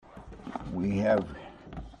We have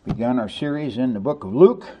begun our series in the book of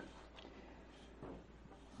Luke,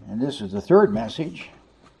 and this is the third message.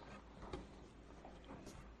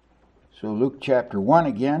 So Luke chapter 1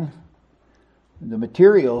 again. The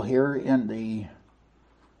material here in the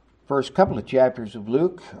first couple of chapters of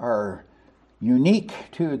Luke are unique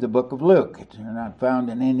to the book of Luke. They're not found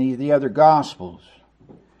in any of the other Gospels.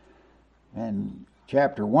 And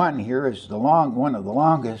chapter 1 here is one of the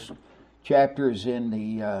longest chapters in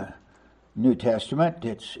the New Testament.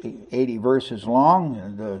 It's 80 verses long.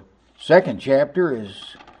 And the second chapter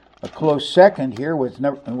is a close second here with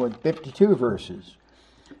 52 verses.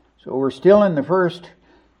 So we're still in the first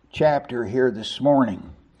chapter here this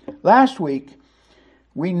morning. Last week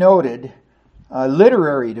we noted a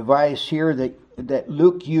literary device here that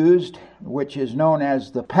Luke used, which is known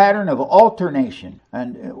as the pattern of alternation,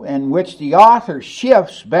 and which the author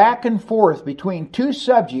shifts back and forth between two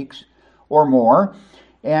subjects or more,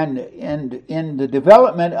 and in the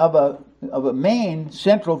development of a main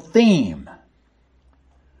central theme.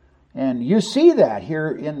 And you see that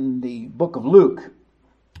here in the book of Luke,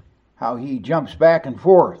 how he jumps back and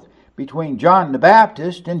forth between John the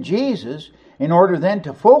Baptist and Jesus in order then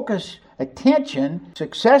to focus attention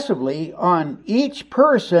successively on each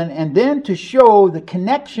person and then to show the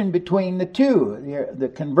connection between the two, the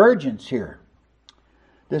convergence here.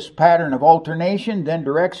 This pattern of alternation then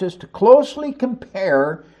directs us to closely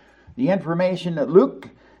compare the information that Luke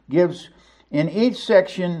gives in each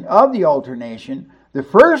section of the alternation. The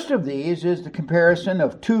first of these is the comparison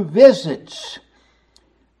of two visits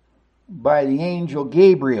by the angel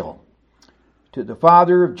Gabriel to the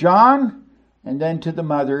father of John and then to the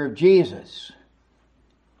mother of Jesus.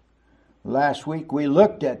 Last week we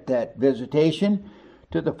looked at that visitation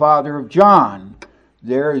to the father of John.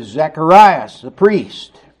 There is Zacharias, the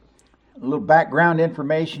priest. A little background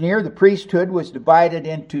information here. The priesthood was divided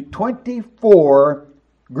into 24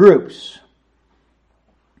 groups.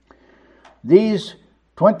 These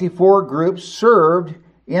 24 groups served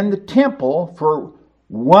in the temple for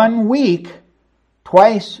 1 week,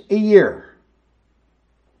 twice a year.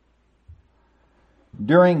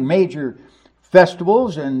 During major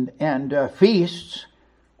festivals and feasts,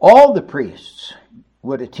 all the priests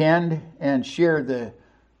would attend and share the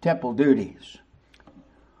temple duties.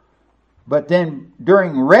 But then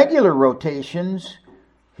during regular rotations,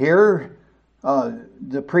 here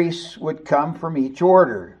the priests would come from each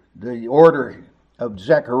order. The order of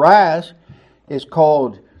Zacharias is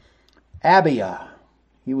called Abia.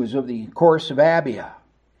 He was of the course of Abia.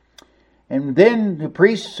 And then the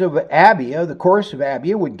priests of Abia, the course of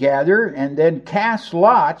Abia, would gather and then cast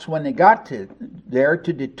lots when they got there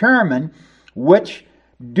to determine which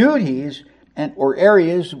duties or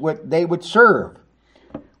areas they would serve.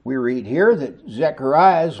 We read here that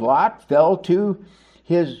Zechariah's lot fell to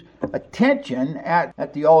his attention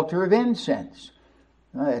at the altar of incense.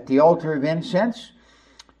 At the altar of incense,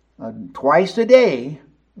 twice a day,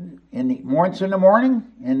 once in the morning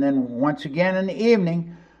and then once again in the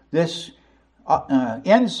evening, this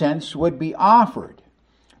incense would be offered.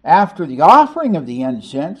 After the offering of the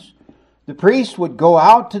incense, the priest would go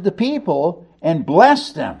out to the people and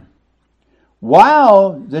bless them.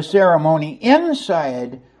 While the ceremony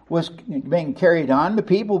inside was being carried on, the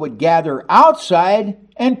people would gather outside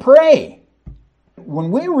and pray.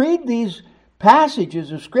 When we read these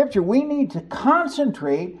passages of Scripture, we need to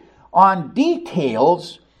concentrate on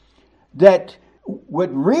details that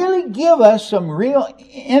would really give us some real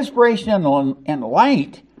inspiration and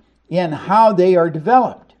light in how they are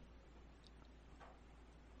developed.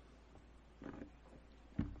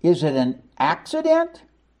 Is it an accident?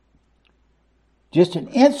 Just an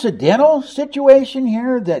incidental situation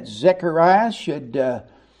here that Zechariah should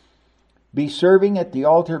be serving at the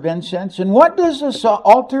altar of incense? And what does this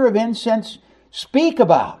altar of incense speak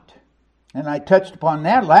about? And I touched upon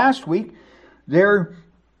that last week there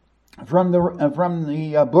from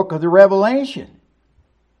the book of the Revelation.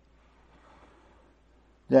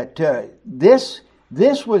 That this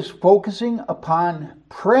was focusing upon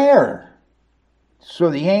prayer. So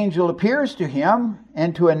the angel appears to him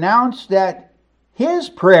and to announce that his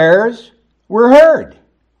prayers were heard.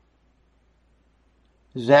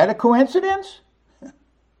 Is that a coincidence?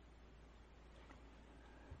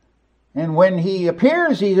 And when he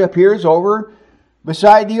appears over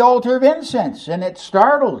beside the altar of incense, and it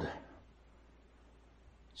startled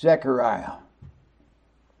Zechariah.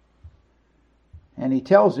 And he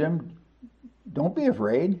tells him, don't be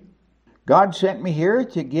afraid. God sent me here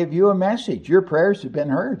to give you a message. Your prayers have been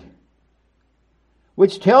heard.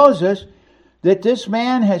 Which tells us that this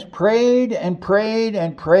man has prayed and prayed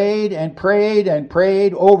and prayed and prayed and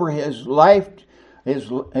prayed over his life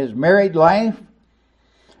his married life,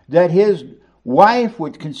 that his wife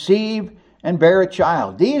would conceive and bear a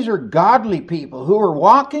child. These are godly people who are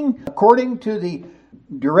walking according to the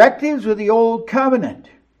directives of the old covenant.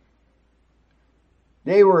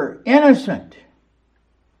 They were innocent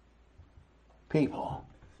people,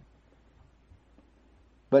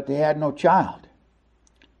 but they had no child,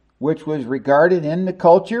 which was regarded in the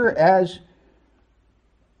culture as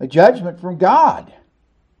a judgment from God.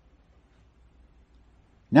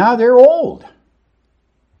 Now they're old.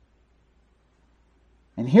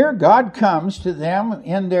 And here God comes to them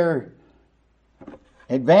in their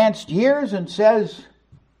advanced years and says,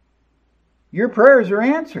 your prayers are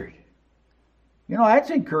answered. You know, that's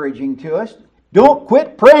encouraging to us. Don't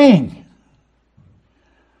quit praying.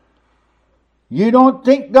 You don't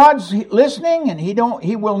think God's listening and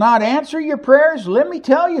He will not answer your prayers? Let me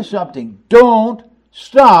tell you something. Don't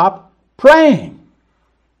stop praying.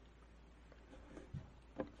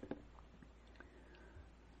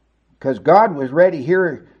 Because God was ready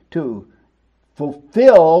here to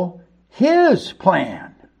fulfill His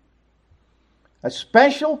plan. A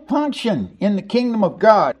special function in the kingdom of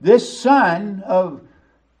God. This son of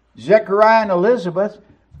Zechariah and Elizabeth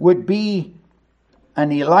would be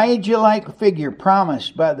an Elijah-like figure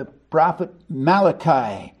promised by the prophet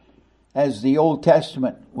Malachi as the Old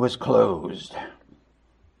Testament was closed.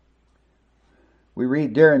 We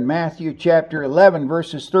read there in Matthew chapter 11,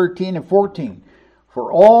 verses 13 and 14.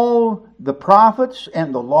 For all the prophets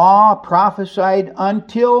and the law prophesied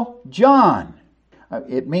until John.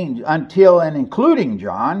 It means until and including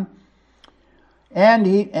John. And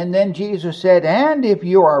then Jesus said, and if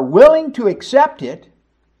you are willing to accept it,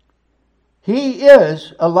 he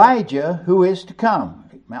is Elijah who is to come.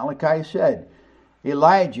 Malachi said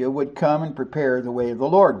Elijah would come and prepare the way of the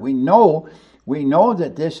Lord. We know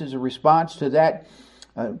that this is a response to that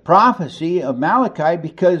prophecy of Malachi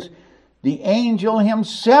because the angel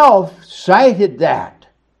himself cited that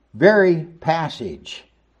very passage.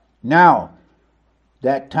 Now,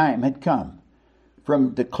 that time had come.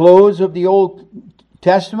 From the close of the Old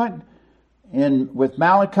Testament with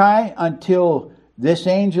Malachi until this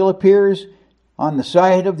angel appears on the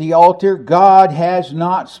side of the altar, God has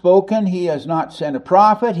not spoken. He has not sent a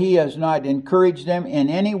prophet. He has not encouraged them in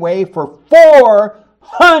any way for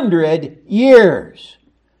 400 years.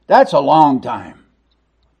 That's a long time.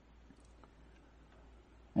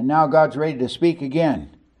 And now God's ready to speak again.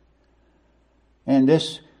 And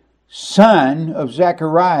this son of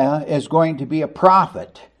Zechariah is going to be a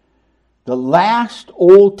prophet. The last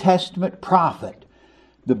Old Testament prophet.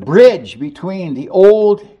 The bridge between the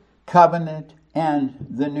Old Covenant and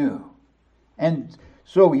the New. And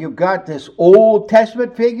so you've got this Old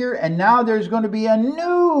Testament figure, and now there's going to be a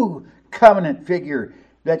New Covenant figure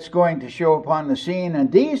that's going to show upon the scene. And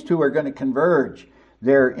these two are going to converge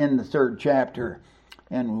there in the 3rd chapter.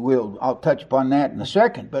 And I'll touch upon that in a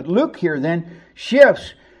second. But Luke here then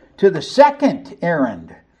shifts to the second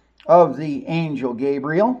errand of the angel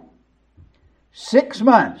Gabriel. 6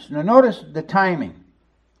 months. Now notice the timing.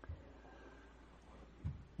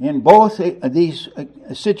 In both these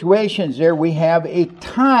situations there we have a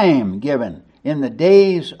time given. In the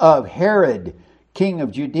days of Herod, king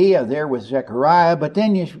of Judea, there was Zechariah. But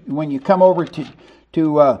then when you come over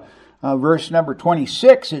to verse number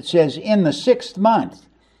 26, it says, in the 6th month.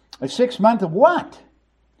 A 6th month of what?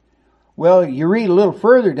 Well, you read a little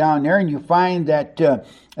further down there and you find that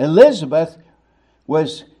Elizabeth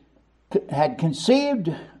had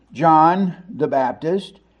conceived John the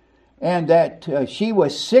Baptist, and that she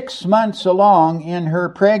was 6 months along in her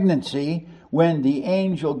pregnancy when the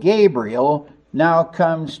angel Gabriel now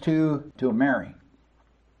comes to Mary.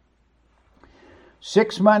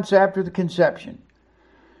 6 months after the conception.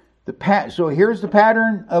 So here's the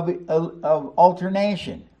pattern of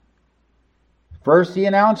alternation. First the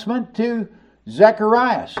announcement to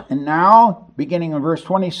Zacharias. And now, beginning in verse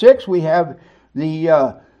 26, we have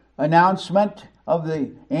the announcement of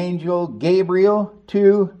the angel Gabriel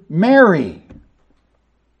to Mary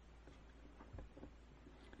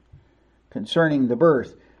concerning the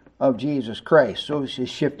birth of Jesus Christ. So this is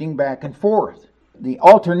shifting back and forth. The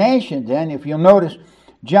alternation then, if you'll notice,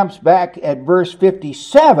 jumps back at verse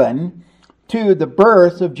 57 to the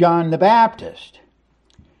birth of John the Baptist.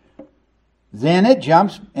 Then it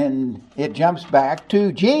jumps back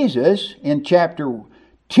to Jesus in chapter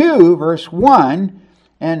 2, verse 1,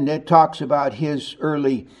 and it talks about his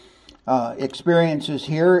early experiences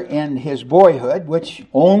here in his boyhood, which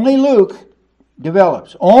only Luke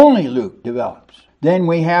develops. Only Luke develops. Then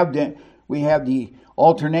we have the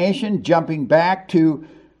alternation jumping back in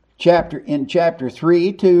chapter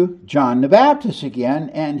 3 to John the Baptist again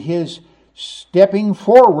and his stepping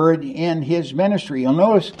forward in his ministry. You'll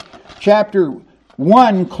notice chapter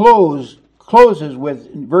 1 closes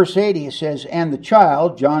with verse 80. It says, "And the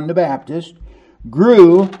child, John the Baptist,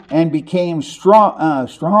 grew and became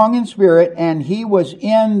strong in spirit, and he was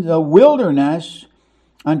in the wilderness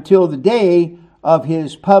until the day of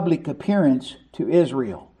his public appearance to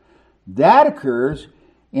Israel." That occurs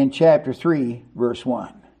in chapter 3, verse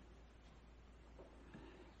 1.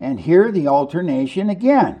 And here the alternation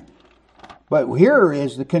again. But here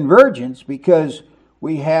is the convergence, because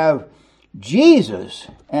we have Jesus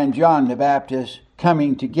and John the Baptist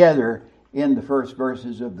coming together in the first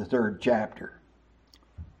verses of the 3rd chapter.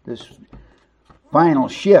 This final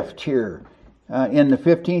shift here in the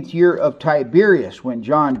 15th year of Tiberius, when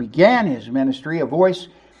John began his ministry, a voice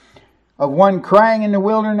of one crying in the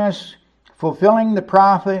wilderness, fulfilling the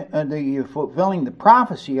prophecy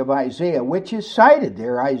of Isaiah, which is cited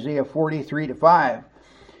there, Isaiah 43-5.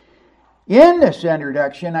 In this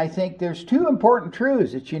introduction, I think there's two important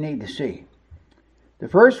truths that you need to see. The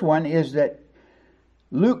first one is that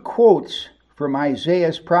Luke quotes from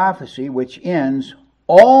Isaiah's prophecy, which ends,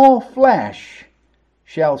 "All flesh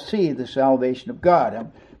shall see the salvation of God." I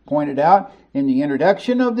pointed out in the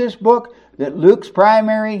introduction of this book that Luke's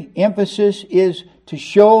primary emphasis is to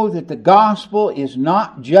show that the gospel is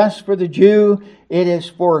not just for the Jew, it is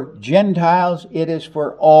for Gentiles, it is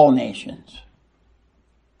for all nations.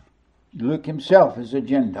 Luke himself is a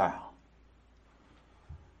Gentile.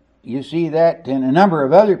 You see that in a number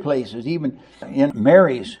of other places, even in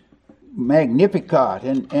Mary's Magnificat,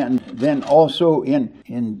 and then also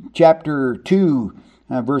in chapter 2,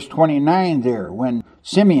 verse 29 there, when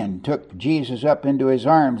Simeon took Jesus up into his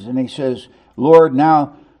arms and he says, "Lord,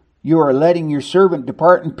 now you are letting your servant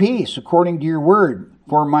depart in peace according to your word.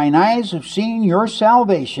 For mine eyes have seen your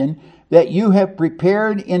salvation, that you have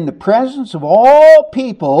prepared in the presence of all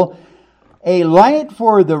people a light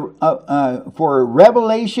for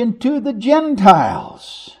revelation to the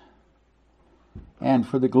Gentiles, and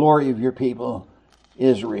for the glory of your people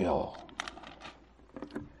Israel."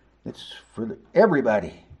 It's for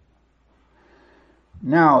everybody.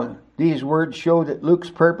 Now, these words show that Luke's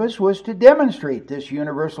purpose was to demonstrate this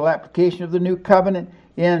universal application of the new covenant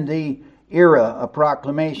in the era of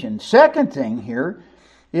proclamation. Second thing here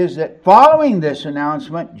is that following this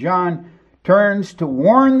announcement, John turns to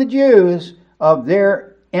warn the Jews of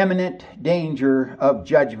their imminent danger of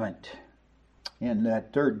judgment. In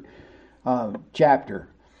that 3rd chapter,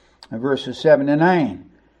 verses 7 and 9.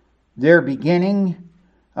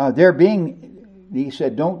 He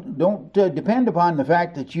said, don't depend upon the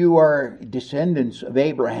fact that you are descendants of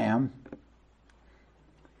Abraham.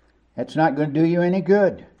 That's not going to do you any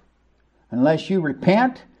good. Unless you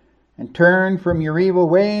repent and turn from your evil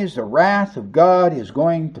ways, the wrath of God is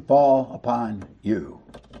going to fall upon you.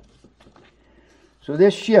 So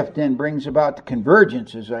this shift then brings about the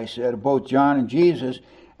convergence, as I said, of both John and Jesus,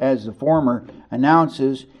 as the former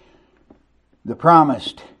announces the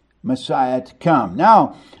promised Messiah to come.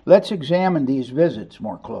 Now, let's examine these visits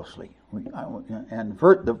more closely. And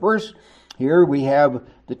the first here we have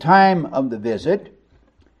the time of the visit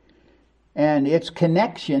and its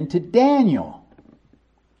connection to Daniel.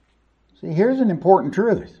 See, here's an important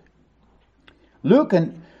truth. Luke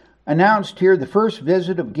announced here the first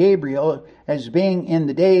visit of Gabriel as being in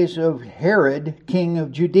the days of Herod, king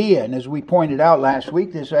of Judea. And as we pointed out last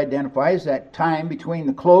week, this identifies that time between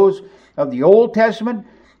the close of the Old Testament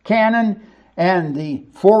canon and the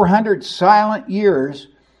 400 silent years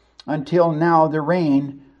until now the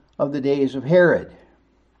reign of the days of Herod.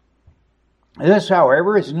 This,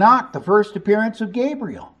 however, is not the first appearance of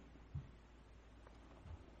Gabriel.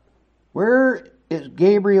 Where is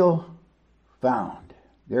Gabriel found?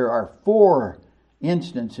 There are 4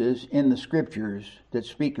 instances in the scriptures that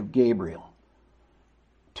speak of Gabriel.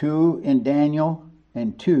 2 in Daniel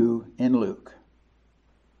and 2 in Luke.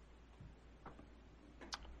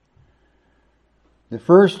 The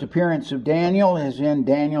first appearance of Daniel is in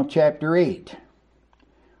Daniel chapter 8,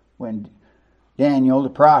 when Daniel the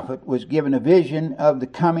prophet was given a vision of the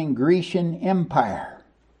coming Grecian Empire.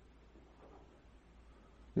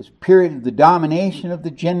 This period of the domination of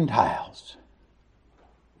the Gentiles.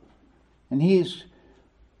 And he's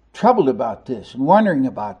troubled about this and wondering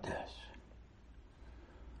about this.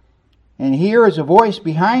 And here is a voice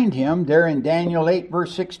behind him, there in Daniel 8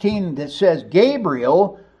 verse 16, that says,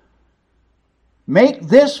 "Gabriel, make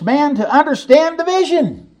this man to understand the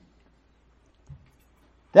vision."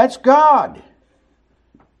 That's God.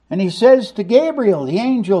 And he says to Gabriel, the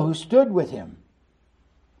angel who stood with him,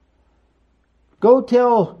 "Go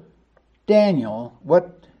tell Daniel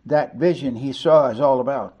what that vision he saw is all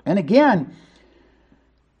about." And again,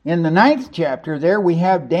 In the 9th chapter there we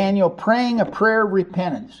have Daniel praying a prayer of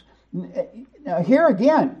repentance. Now here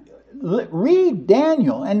again, read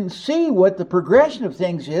Daniel and see what the progression of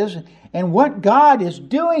things is and what God is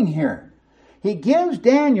doing here. He gives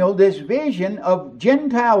Daniel this vision of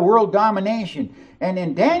Gentile world domination. And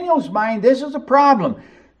in Daniel's mind, this is a problem.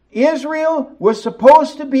 Israel was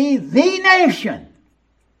supposed to be the nation.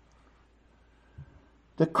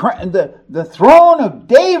 The throne of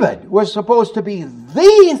David was supposed to be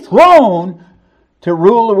the throne to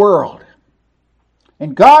rule the world.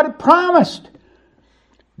 And God had promised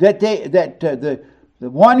that the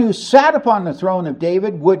one who sat upon the throne of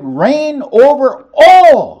David would reign over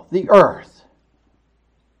all the earth.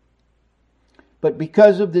 But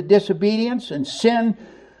because of the disobedience and sin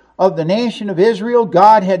of the nation of Israel,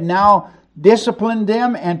 God had now disciplined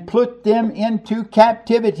them and put them into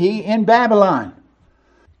captivity in Babylon.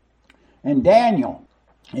 And Daniel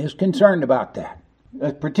is concerned about that.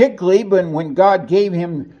 Particularly when God gave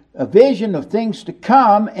him a vision of things to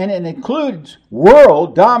come, and it includes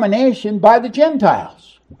world domination by the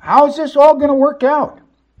Gentiles. How is this all going to work out?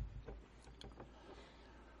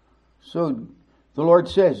 So the Lord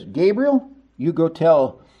says, Gabriel, you go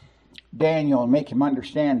tell Daniel and make him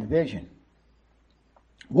understand the vision.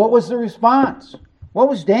 What was the response? What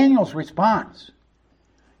was Daniel's response?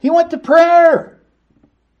 He went to prayer.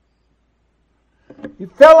 He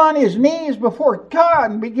fell on his knees before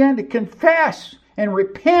God and began to confess and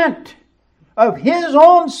repent of his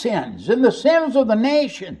own sins and the sins of the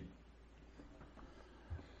nation,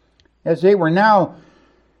 as they were now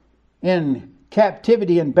in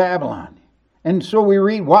captivity in Babylon. And so we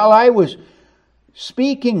read, while I was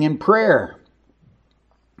speaking in prayer,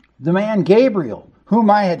 the man Gabriel,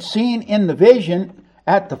 whom I had seen in the vision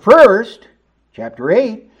at the first, chapter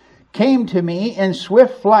 8, came to me in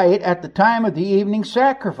swift flight at the time of the evening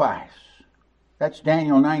sacrifice. That's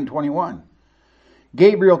Daniel 9:21.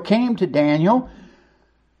 Gabriel came to Daniel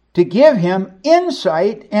to give him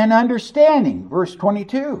insight and understanding. Verse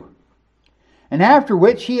 22. And after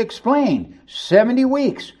which he explained, 70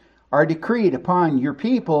 weeks are decreed upon your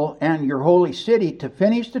people and your holy city to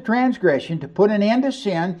finish the transgression, to put an end to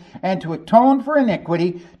sin, and to atone for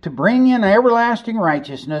iniquity, to bring in everlasting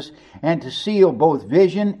righteousness, and to seal both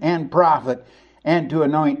vision and prophet, and to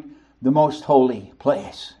anoint the most holy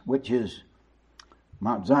place, which is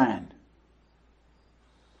Mount Zion.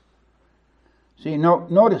 See,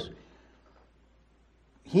 notice,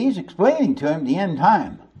 he's explaining to him the end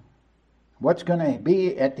time, what's going to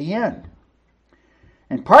be at the end.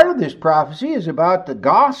 And part of this prophecy is about the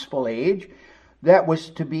gospel age that was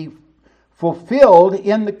to be fulfilled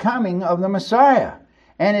in the coming of the Messiah.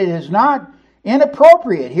 And it is not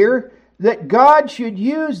inappropriate here that God should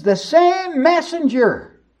use the same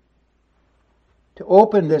messenger to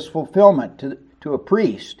open this fulfillment to a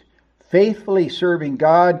priest, faithfully serving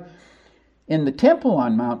God in the temple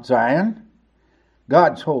on Mount Zion,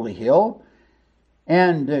 God's holy hill,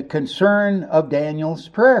 and the concern of Daniel's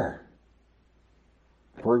prayer.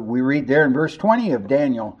 For we read there in verse 20 of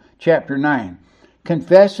Daniel chapter 9,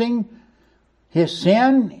 confessing his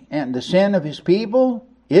sin and the sin of his people,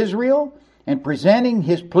 Israel, and presenting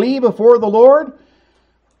his plea before the Lord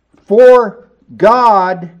for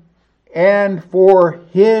God and for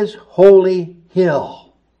his holy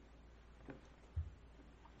hill.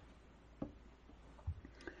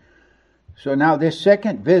 So now this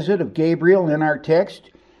second visit of Gabriel in our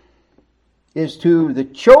text is to the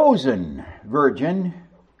chosen virgin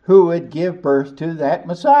who would give birth to that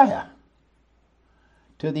Messiah,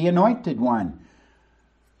 to the anointed one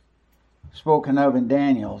spoken of in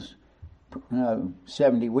Daniel's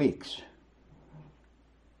 70 weeks.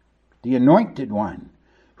 The anointed one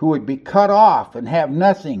who would be cut off and have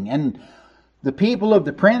nothing, and the people of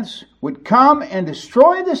the prince would come and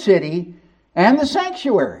destroy the city and the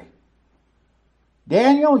sanctuary.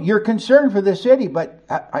 Daniel, you're concerned for the city, but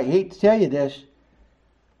I hate to tell you this,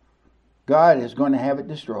 God is going to have it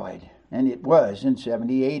destroyed. And it was in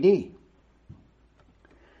 70 A.D.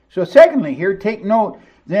 So secondly here, take note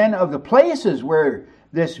then of the places where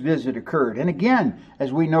this visit occurred. And again,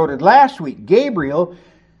 as we noted last week, Gabriel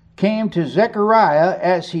came to Zechariah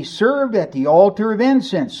as he served at the altar of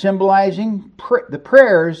incense, symbolizing the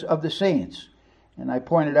prayers of the saints. And I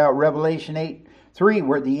pointed out Revelation 8:3,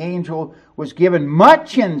 where the angel was given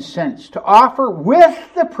much incense to offer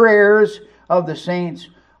with the prayers of the saints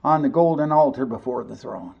on the golden altar before the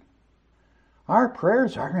throne. Our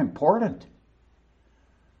prayers are important.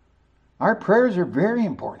 Our prayers are very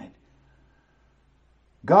important.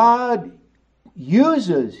 God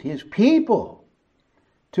uses his people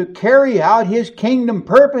to carry out his kingdom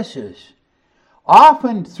purposes.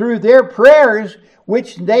 often through their prayers,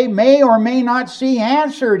 which they may or may not see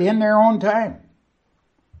answered in their own time,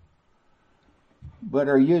 but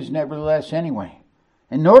are used nevertheless anyway.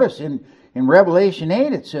 And notice in Revelation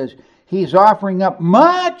 8 it says, He's offering up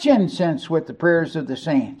much incense with the prayers of the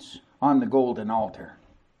saints on the golden altar.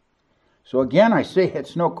 So again, I say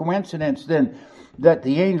it's no coincidence then that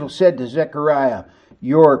the angel said to Zechariah,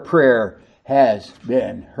 your prayer has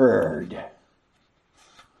been heard.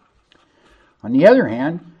 On the other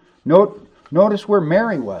hand, notice where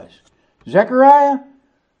Mary was. Zechariah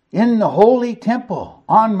in the holy temple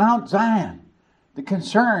on Mount Zion, the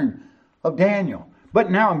concern of Daniel.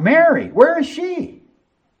 But now Mary, where is she?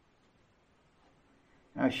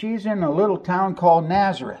 Now she's in a little town called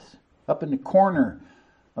Nazareth, up in the corner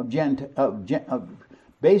of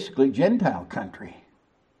basically Gentile country.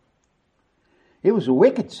 It was a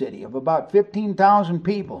wicked city of about 15,000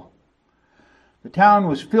 people. The town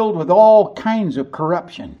was filled with all kinds of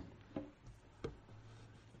corruption.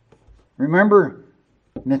 Remember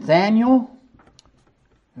Nathanael,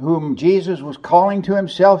 whom Jesus was calling to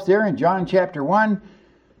himself there in John chapter 1?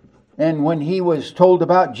 And when he was told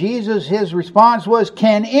about Jesus, his response was,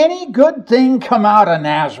 can any good thing come out of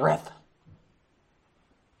Nazareth?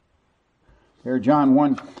 There, John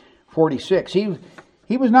 1:46.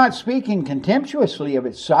 He was not speaking contemptuously of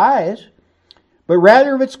its size, but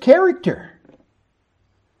rather of its character.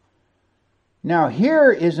 Now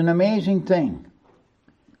here is an amazing thing.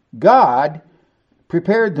 God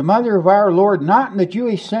prepared the mother of our Lord not in the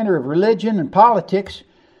Jewish center of religion and politics,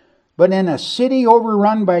 but in a city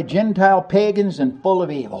overrun by Gentile pagans and full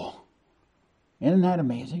of evil. Isn't that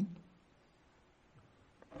amazing?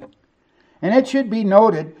 And it should be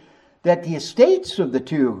noted that the estates of the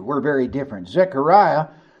two were very different. Zechariah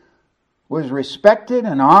was respected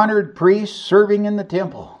and honored priest serving in the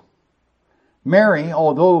temple. Mary,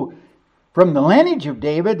 although from the lineage of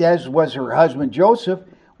David, as was her husband Joseph,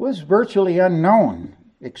 was virtually unknown,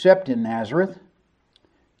 except in Nazareth.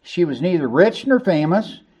 She was neither rich nor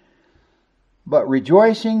famous, but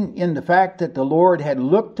rejoicing in the fact that the Lord had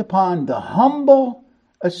looked upon the humble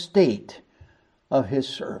estate of His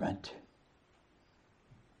servant.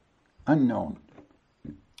 Unknown.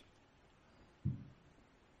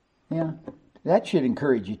 Yeah, that should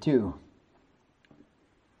encourage you too.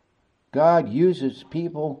 God uses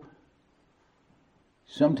people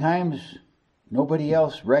sometimes nobody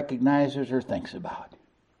else recognizes or thinks about.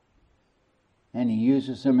 And He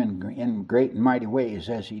uses them in great and mighty ways,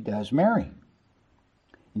 as He does Mary.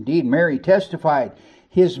 Indeed, Mary testified,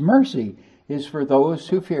 His mercy is for those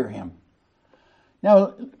who fear Him.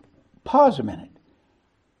 Now, pause a minute.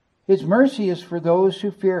 His mercy is for those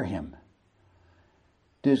who fear Him.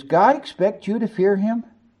 Does God expect you to fear Him?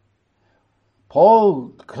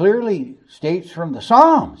 Paul clearly states from the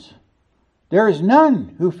Psalms, there is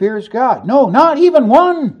none who fears God. No, not even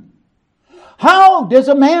one. How does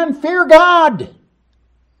a man fear God?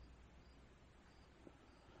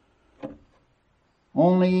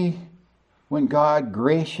 Only when God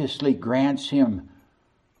graciously grants him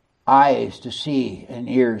eyes to see and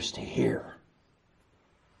ears to hear.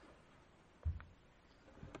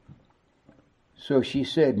 So she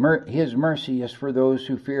said, His mercy is for those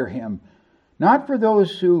who fear Him, not for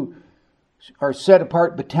those who are set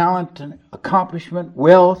apart by talent and accomplishment,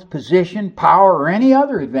 wealth, position, power, or any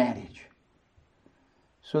other advantage.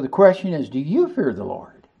 So the question is, do you fear the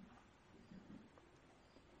Lord?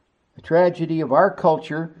 The tragedy of our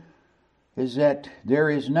culture is that there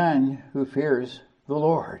is none who fears the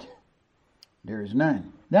Lord. There is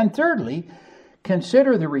none. Then thirdly,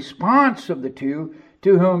 consider the response of the two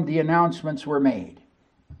to whom the announcements were made.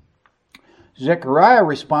 Zechariah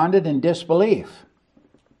responded in disbelief.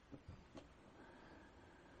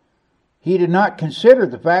 He did not consider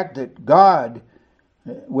the fact that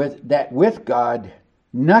with God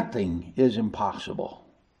nothing is impossible.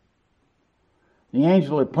 The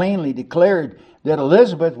angel had plainly declared that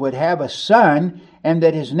Elizabeth would have a son and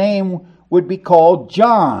that his name would be called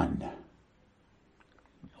John.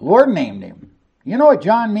 The Lord named him. You know what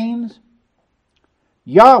John means?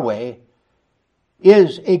 Yahweh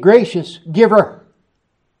is a gracious giver.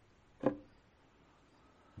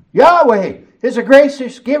 Yahweh is a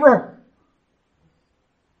gracious giver.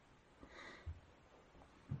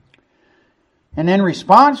 And in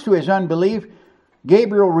response to his unbelief,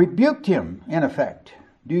 Gabriel rebuked him, in effect.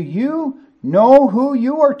 Do you know who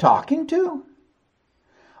you are talking to?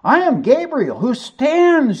 I am Gabriel, who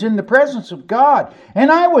stands in the presence of God,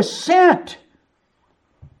 and I was sent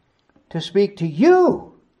to speak to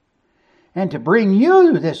you and to bring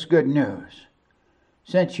you this good news.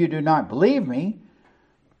 Since you do not believe me,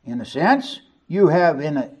 in a sense, you have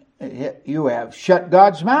you have shut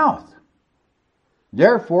God's mouth.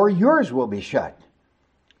 Therefore, yours will be shut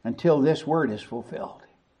until this word is fulfilled.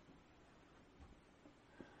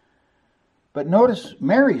 But notice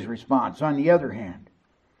Mary's response, on the other hand.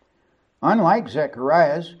 Unlike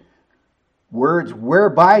Zechariah's words,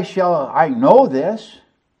 whereby shall I know this?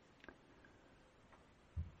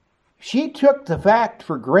 She took the fact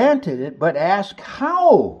for granted, but asked,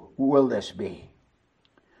 how will this be?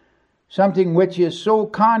 Something which is so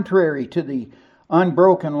contrary to the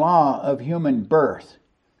unbroken law of human birth.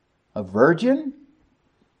 A virgin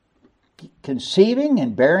conceiving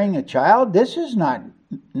and bearing a child, this is not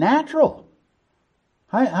natural.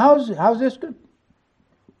 How's this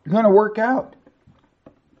going to work out?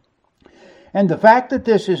 And the fact that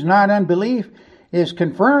this is not unbelief is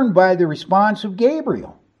confirmed by the response of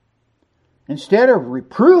Gabriel. Instead of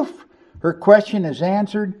reproof, her question is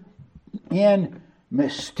answered in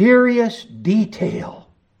mysterious detail.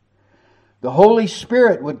 The Holy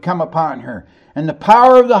Spirit would come upon her, and the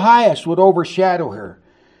power of the highest would overshadow her,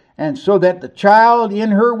 and so that the child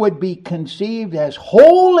in her would be conceived as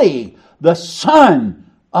holy, the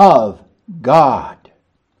Son of God.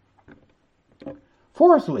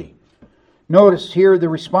 Fourthly, notice here the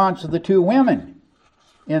response of the two women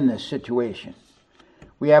in this situation.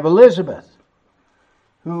 We have Elizabeth,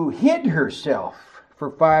 who hid herself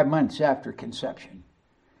for 5 months after conception.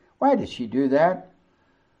 Why did she do that?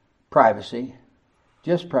 Privacy.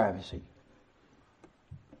 Just privacy.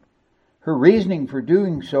 Her reasoning for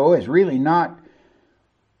doing so is really not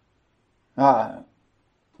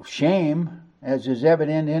shame, as is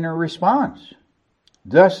evident in her response.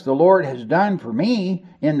 Thus the Lord has done for me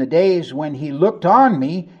in the days when he looked on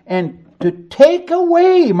me, and to take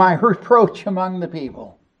away my reproach among the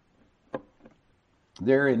people.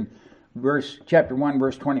 There in chapter 1,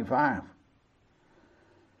 verse 25.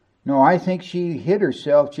 No, I think she hid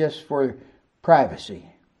herself just for privacy,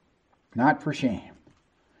 not for shame.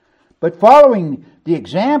 But following the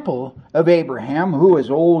example of Abraham, who was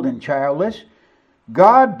old and childless,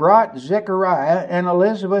 God brought Zechariah and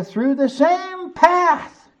Elizabeth through the same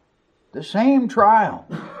path, the same trial.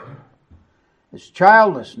 His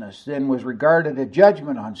childlessness then was regarded a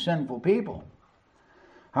judgment on sinful people.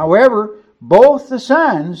 However, both the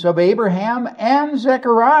sons of Abraham and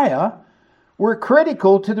Zechariah were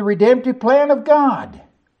critical to the redemptive plan of God.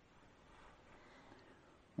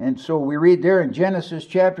 And so we read there in Genesis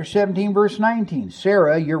chapter 17, verse 19,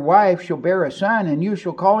 Sarah, your wife, shall bear a son, and you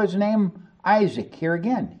shall call his name Isaac. Here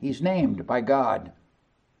again, he's named by God,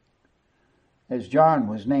 as John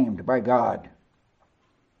was named by God.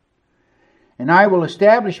 And I will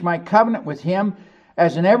establish my covenant with him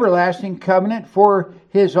as an everlasting covenant for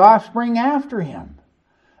his offspring after him.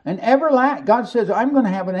 God says, I'm going to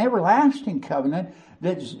have an everlasting covenant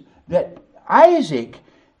that Isaac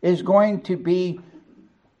is going to be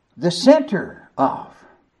the center of.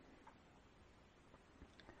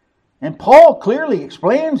 And Paul clearly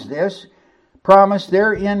explains this promise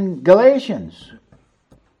there in Galatians.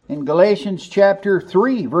 In Galatians chapter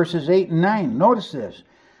 3, verses 8 and 9. Notice this.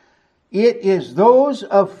 It is those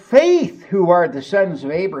of faith who are the sons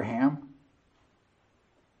of Abraham.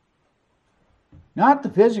 Not the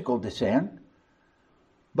physical descent,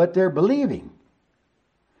 but their believing.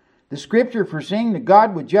 The scripture foreseeing that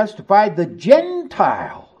God would justify the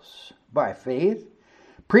Gentiles by faith,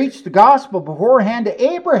 preached the gospel beforehand to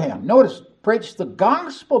Abraham. Notice, preached the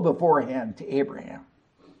gospel beforehand to Abraham.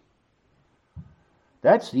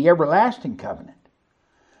 That's the everlasting covenant.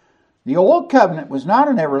 The old covenant was not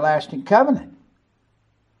an everlasting covenant.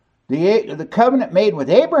 The covenant made with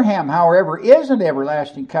Abraham, however, is an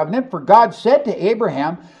everlasting covenant, for God said to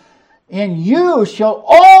Abraham, in you shall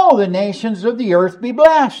all the nations of the earth be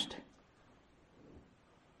blessed.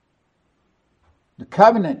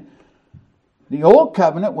 The old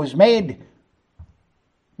covenant was made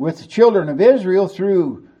with the children of Israel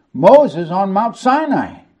through Moses on Mount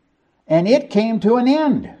Sinai, and it came to an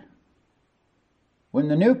end when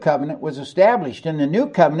the new covenant was established. And the new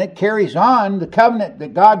covenant carries on the covenant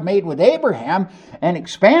that God made with Abraham and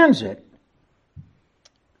expands it.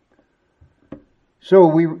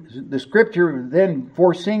 So the scripture then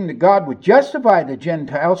foreseeing that God would justify the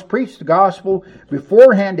Gentiles, preached the gospel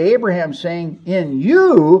beforehand to Abraham, saying, in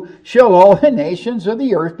you shall all the nations of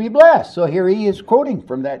the earth be blessed. So here he is quoting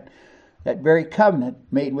from that very covenant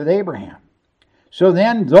made with Abraham. So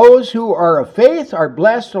then those who are of faith are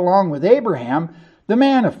blessed along with Abraham, the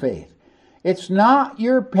man of faith. It's not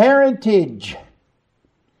your parentage.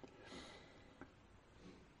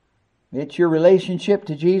 It's your relationship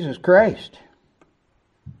to Jesus Christ.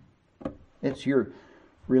 It's your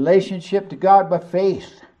relationship to God by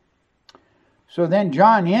faith. So then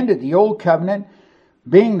John ended the old covenant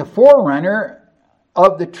being the forerunner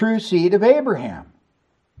of the true seed of Abraham.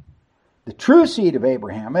 The true seed of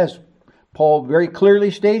Abraham, as Paul very clearly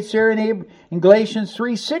states there in Galatians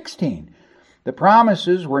 3:16. The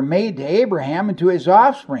promises were made to Abraham and to his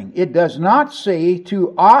offspring. It does not say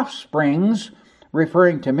to offsprings,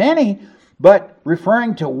 referring to many, but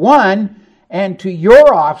referring to one, and to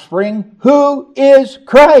your offspring, who is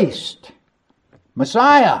Christ,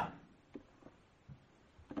 Messiah.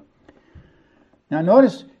 Now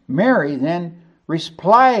notice Mary then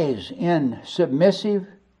replies in submissive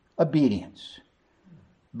obedience.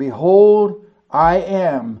 Behold, I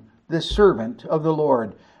am the servant of the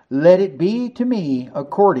Lord. Let it be to me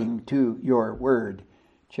according to your word.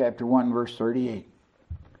 Chapter 1, verse 38.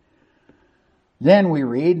 Then we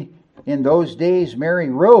read, in those days Mary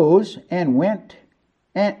rose and went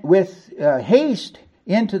with haste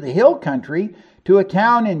into the hill country to a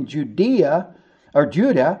town in Judah,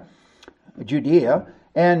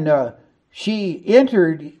 and she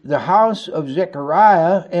entered the house of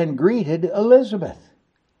Zechariah and greeted Elizabeth.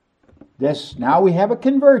 Now we have a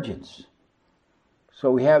convergence. So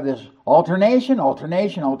we have this alternation,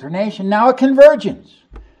 now a convergence.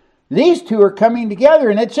 These two are coming together,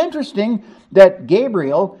 and it's interesting that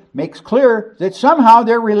Gabriel makes clear that somehow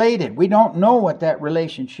they're related. We don't know what that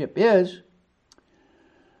relationship is,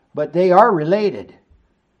 but they are related.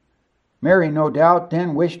 Mary, no doubt,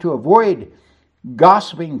 then wished to avoid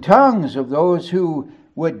gossiping tongues of those who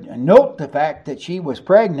would note the fact that she was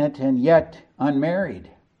pregnant and yet unmarried.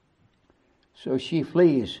 So she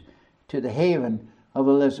flees to the haven of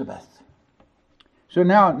Elizabeth. So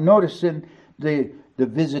now notice in the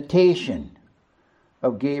visitation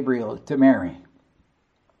of Gabriel to Mary.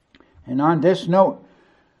 And on this note,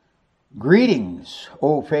 greetings,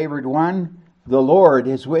 O favored one, the Lord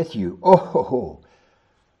is with you. Oh,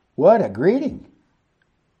 what a greeting.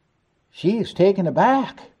 She is taken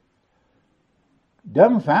aback,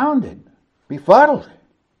 dumbfounded, befuddled.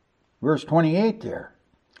 Verse 28 there.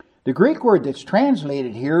 The Greek word that's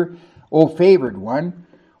translated here, O favored one,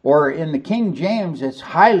 or in the King James it's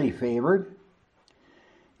highly favored,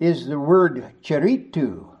 is the word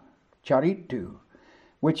charitu,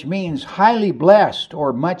 which means highly blessed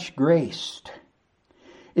or much graced.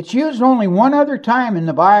 It's used only one other time in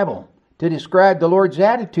the Bible to describe the Lord's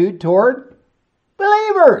attitude toward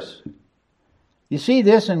believers. You see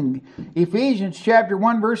this in Ephesians chapter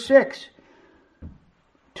 1, verse 6.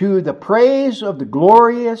 To the praise of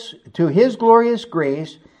to His glorious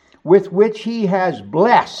grace, with which He has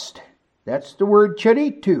blessed. That's the word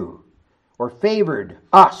charitu, or favored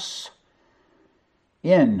us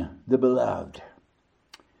in the beloved.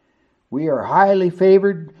 We are highly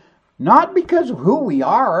favored, not because of who we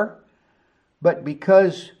are, but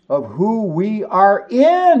because of who we are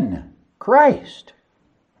in Christ.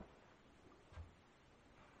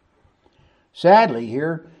 Sadly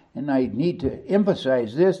here, and I need to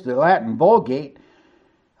emphasize this, the Latin Vulgate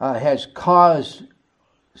has caused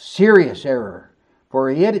serious error, for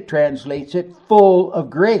it translates it full of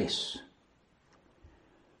grace.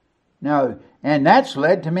 Now, and that's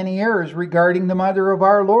led to many errors regarding the mother of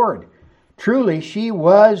our Lord. Truly, she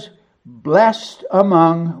was blessed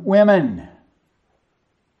among women.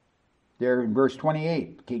 There in verse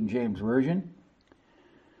 28, King James Version.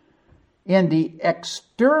 In the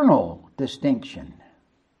external distinction,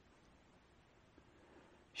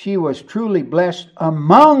 she was truly blessed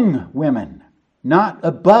among women, not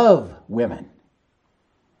above women.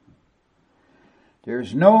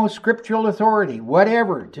 There's no scriptural authority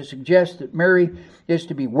whatever to suggest that Mary is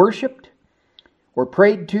to be worshipped or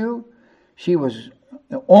prayed to. She was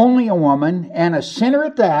only a woman, and a sinner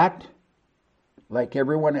at that, like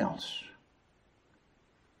everyone else.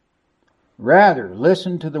 Rather,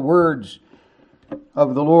 listen to the words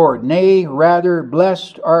of the Lord. Nay, rather,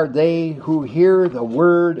 blessed are they who hear the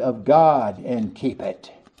word of God and keep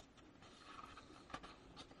it.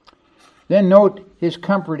 Then note His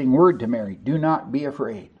comforting word to Mary. Do not be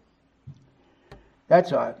afraid.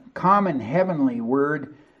 That's a common heavenly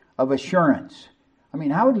word of assurance. I mean,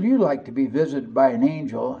 how would you like to be visited by an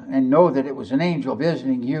angel and know that it was an angel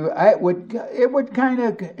visiting you? It would kind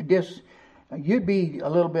of you'd be a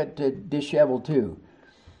little bit disheveled too.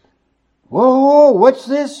 Whoa, what's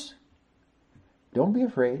this? Don't be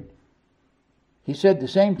afraid. He said the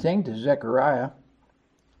same thing to Zechariah.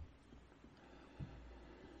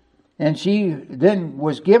 And she then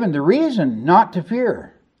was given the reason not to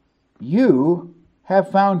fear. You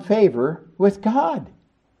have found favor with God.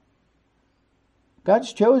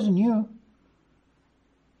 God's chosen you.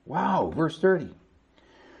 Wow, verse 30.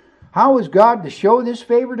 How was God to show this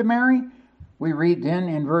favor to Mary? We read then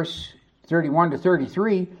in verse 31 to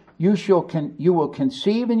 33, you will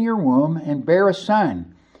conceive in your womb and bear a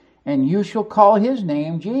son, and you shall call his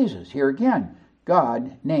name Jesus. Here again,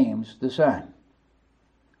 God names the Son.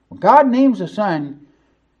 When God names the Son,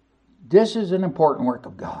 this is an important work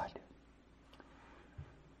of God.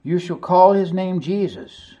 You shall call his name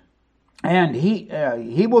Jesus, and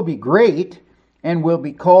he will be great and will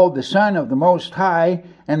be called the Son of the Most High,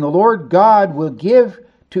 and the Lord God will give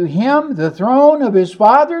to him the throne of his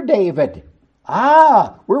father David.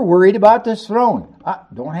 We're worried about this throne.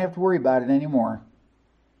 Don't have to worry about it anymore.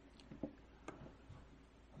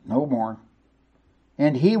 No more.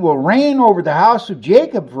 And he will reign over the house of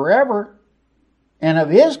Jacob forever, and of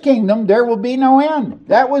his kingdom there will be no end.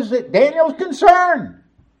 That was Daniel's concern.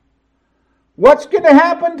 What's going to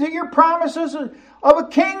happen to your promises of a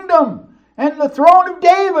kingdom and the throne of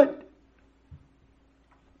David?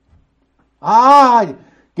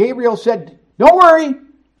 Gabriel said, don't worry,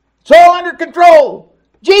 it's all under control.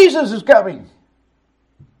 Jesus is coming.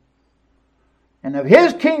 And of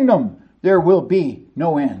his kingdom there will be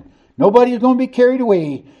no end. Nobody's going to be carried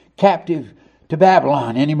away captive to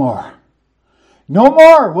Babylon anymore. No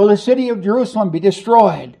more will the city of Jerusalem be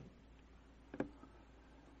destroyed,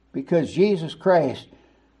 because Jesus Christ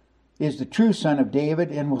is the true Son of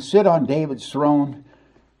David and will sit on David's throne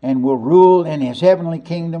and will rule in his heavenly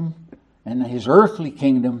kingdom and his earthly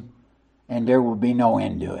kingdom, and there will be no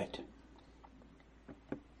end to it.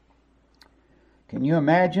 Can you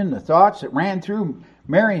imagine the thoughts that ran through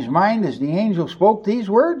Mary's mind as the angel spoke these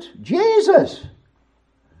words? Jesus!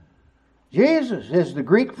 Jesus is the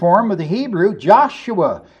Greek form of the Hebrew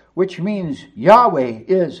Joshua, which means Yahweh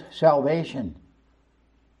is salvation.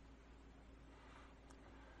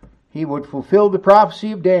 He would fulfill the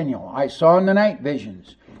prophecy of Daniel. I saw in the night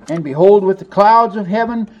visions, and behold, with the clouds of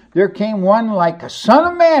heaven there came one like a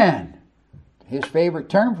son of man, his favorite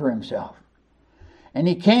term for himself. And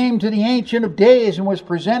he came to the Ancient of Days and was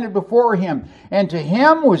presented before him. And to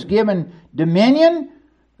him was given dominion,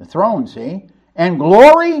 the throne, see, and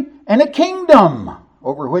glory and a kingdom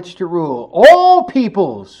over which to rule. All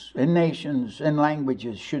peoples and nations and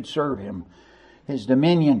languages should serve him. His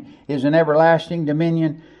dominion is an everlasting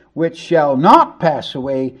dominion which shall not pass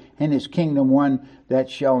away, and his kingdom one that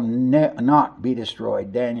shall not be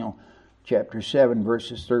destroyed. Daniel chapter 7,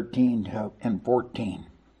 verses 13 and 14.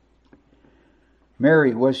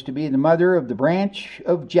 Mary was to be the mother of the branch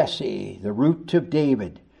of Jesse, the root of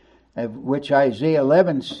David, of which Isaiah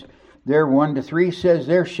 11, there 1 to 3 says,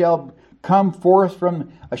 there shall come forth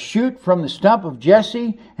from a shoot from the stump of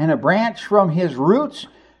Jesse, and a branch from his roots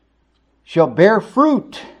shall bear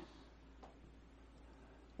fruit.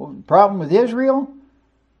 Well, the problem with Israel,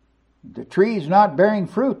 the tree is not bearing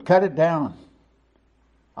fruit, cut it down.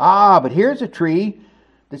 But here's a tree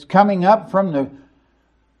that's coming up from the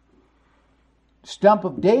stump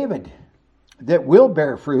of David that will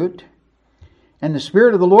bear fruit. And the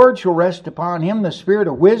Spirit of the Lord shall rest upon him, the Spirit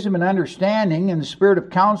of wisdom and understanding, and the Spirit of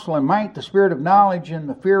counsel and might, the Spirit of knowledge and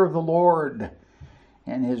the fear of the Lord.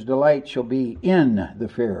 And his delight shall be in the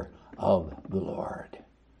fear of the Lord.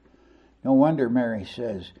 No wonder Mary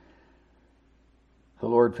says, the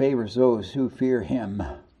Lord favors those who fear him.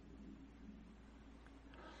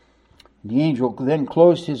 The angel then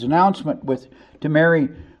closed his announcement to Mary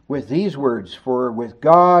with these words, for with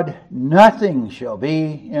God nothing shall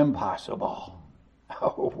be impossible.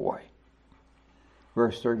 Oh boy.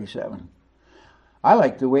 Verse 37. I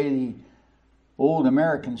like the way the Old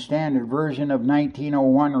American Standard Version of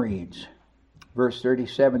 1901 reads. Verse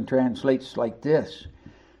 37 translates like this.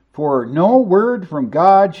 For no word from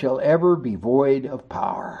God shall ever be void of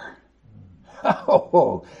power.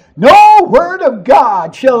 Oh, no word of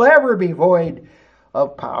God shall ever be void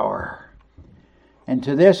of power. And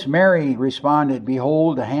to this Mary responded,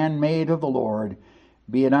 behold, the handmaid of the Lord,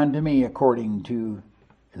 be it unto me according to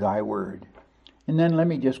thy word. And then let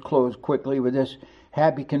me just close quickly with this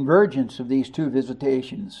happy convergence of these two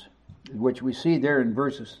visitations, which we see there in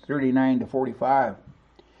verses 39 to 45.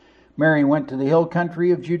 Mary went to the hill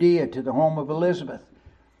country of Judea, to the home of Elizabeth.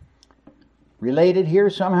 Related here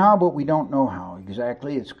somehow, but we don't know how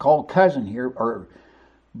exactly. It's called cousin here,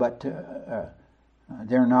 but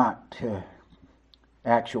they're not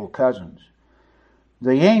actual cousins.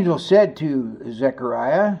 The angel said to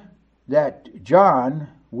Zechariah that John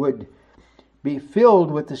would be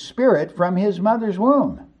filled with the Spirit from his mother's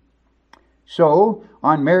womb. So,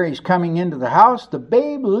 on Mary's coming into the house, the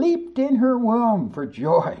babe leaped in her womb for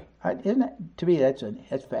joy. Isn't that, to me, that's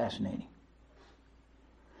fascinating.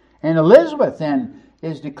 And Elizabeth then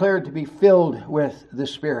is declared to be filled with the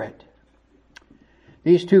Spirit.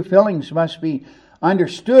 These two fillings must be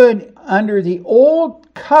understood under the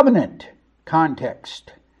Old Covenant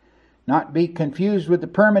context, not be confused with the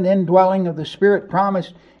permanent indwelling of the Spirit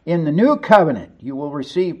promised in the New Covenant. You will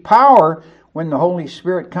receive power when the Holy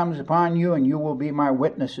Spirit comes upon you, and you will be my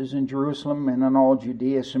witnesses in Jerusalem and in all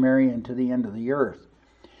Judea, Samaria, and to the end of the earth.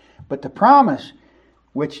 But the promise,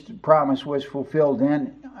 which the promise was fulfilled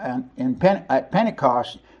then at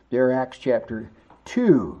Pentecost, there, Acts chapter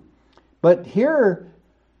 2. But here,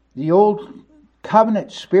 the Old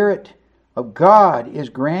Covenant Spirit of God is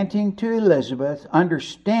granting to Elizabeth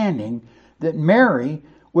understanding that Mary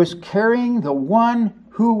was carrying the one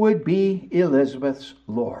who would be Elizabeth's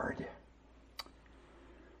Lord.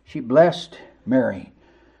 She blessed Mary.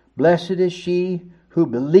 Blessed is she who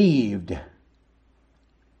believed.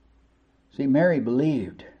 See, Mary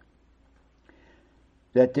believed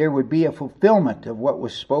that there would be a fulfillment of what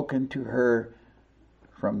was spoken to her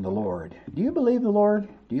from the Lord. Do you believe the Lord?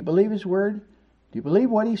 Do you believe His Word? Do you believe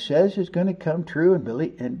what He says is going to come true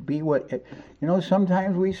and be what...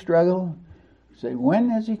 sometimes we struggle. Say,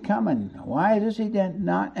 when is He coming? Why is He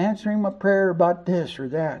not answering my prayer about this or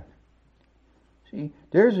that? See,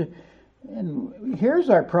 and here's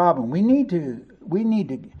our problem. We need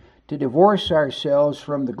to divorce ourselves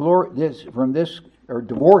from divorce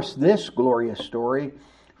this glorious story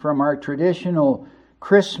from our traditional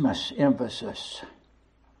Christmas emphasis.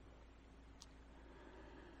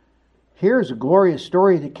 Here's a glorious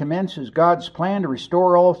story that commences God's plan to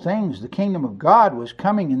restore all things. The kingdom of God was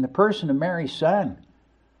coming in the person of Mary's Son.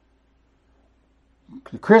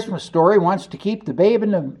 The Christmas story wants to keep the babe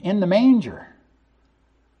in the manger.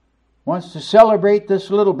 Wants to celebrate this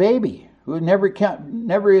little baby who never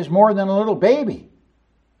is more than a little baby.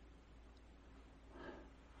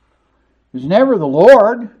 Who's never the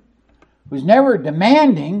Lord. Who's never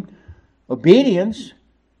demanding obedience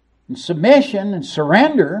and submission and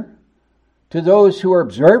surrender to those who are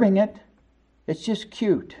observing it. It's just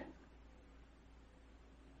cute.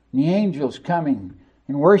 And the angels coming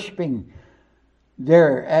and worshiping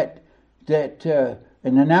there and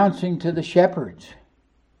announcing to the shepherds.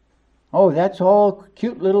 Oh, that's all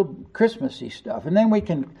cute little Christmassy stuff. And then we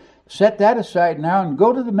can set that aside now and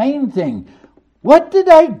go to the main thing. What did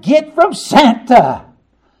I get from Santa?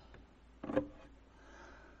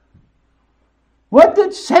 What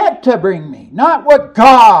did Santa bring me? Not what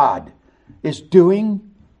God is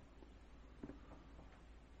doing.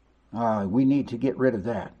 We need to get rid of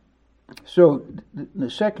that. So the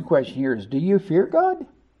second question here is, do you fear God?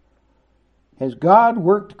 Has God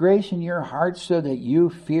worked grace in your heart so that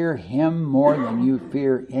you fear Him more than you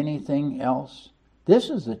fear anything else?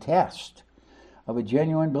 This is the test of a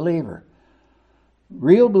genuine believer.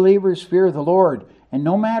 Real believers fear the Lord, and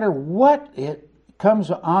no matter what it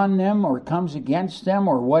comes on them or comes against them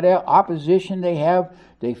or what opposition they have,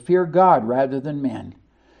 they fear God rather than men.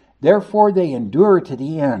 Therefore, they endure to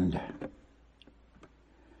the end.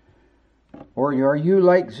 Or are you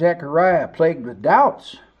like Zechariah, plagued with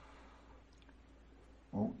doubts?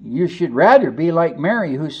 You should rather be like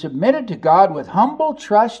Mary, who submitted to God with humble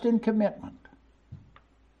trust and commitment.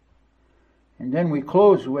 And then we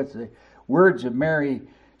close with the words of Mary's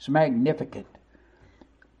Magnificat.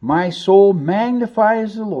 My soul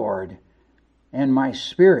magnifies the Lord, and my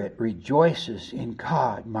spirit rejoices in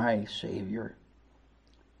God, my Savior.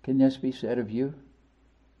 Can this be said of you?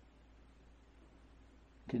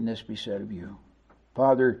 Can this be said of you?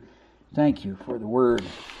 Father, thank you for the Word.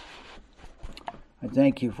 I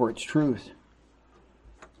thank you for its truth.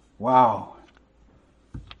 Wow.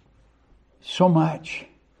 So much.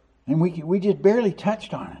 And we just barely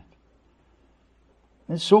touched on it.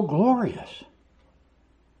 It's so glorious.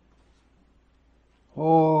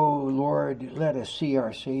 Oh, Lord, let us see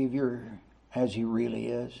our Savior as He really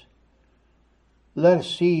is. Let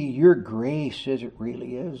us see your grace as it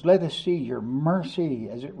really is. Let us see your mercy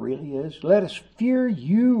as it really is. Let us fear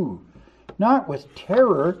you, not with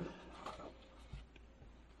terror,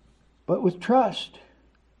 but with trust,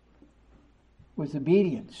 with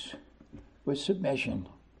obedience, with submission.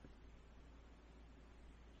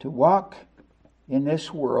 To walk in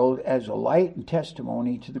this world as a light and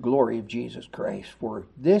testimony to the glory of Jesus Christ. For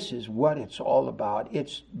this is what it's all about.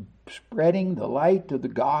 It's spreading the light of the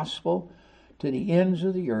gospel to the ends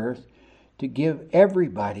of the earth, to give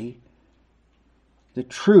everybody the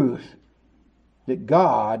truth that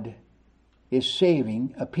God is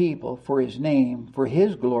saving a people for His name, for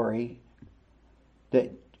His glory,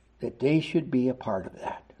 that they should be a part of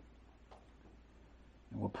that.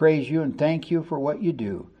 And we'll praise you and thank you for what you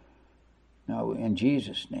do. Now, in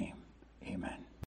Jesus' name, amen.